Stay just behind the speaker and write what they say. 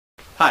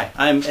Hi,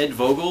 I'm Ed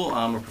Vogel.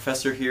 I'm a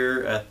professor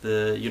here at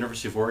the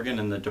University of Oregon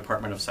in the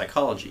Department of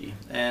Psychology.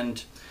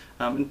 And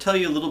I'm going to tell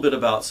you a little bit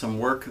about some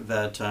work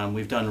that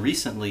we've done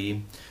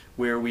recently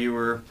where we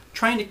were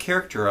trying to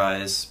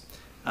characterize,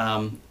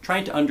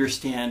 trying to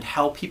understand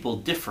how people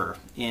differ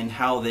in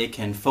how they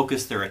can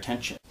focus their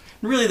attention.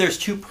 And really there's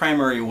two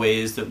primary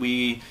ways that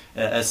we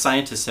as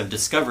scientists have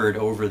discovered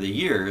over the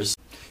years.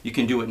 You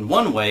can do it in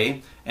one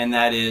way, and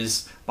that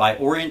is by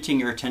orienting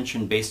your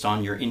attention based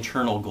on your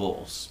internal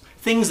goals.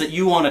 Things that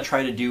you want to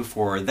try to do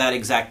for that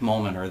exact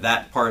moment or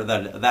that part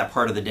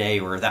of the day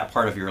or that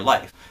part of your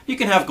life. You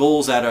can have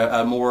goals at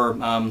a more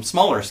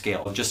smaller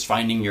scale, just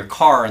finding your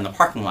car in the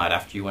parking lot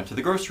after you went to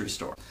the grocery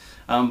store.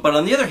 But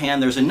on the other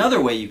hand, there's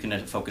another way you can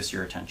focus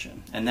your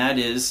attention, and that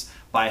is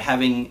by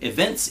having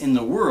events in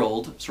the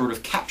world sort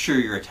of capture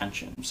your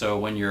attention. So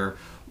when you're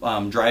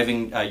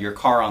driving your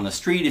car on the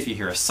street, if you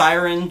hear a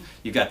siren,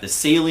 you've got this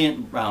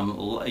salient,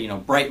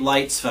 bright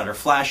lights that are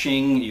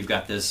flashing, you've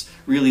got this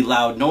really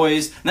loud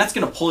noise, and that's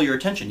going to pull your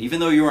attention, even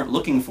though you weren't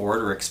looking for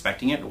it or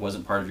expecting it, it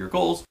wasn't part of your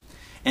goals.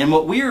 And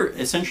what we're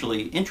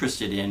essentially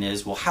interested in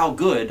is, well, how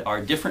good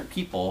are different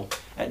people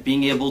at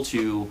being able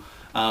to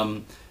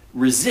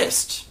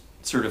resist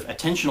sort of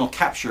attentional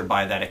capture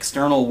by that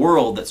external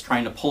world that's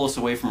trying to pull us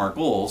away from our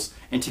goals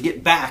and to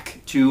get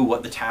back to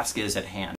what the task is at hand.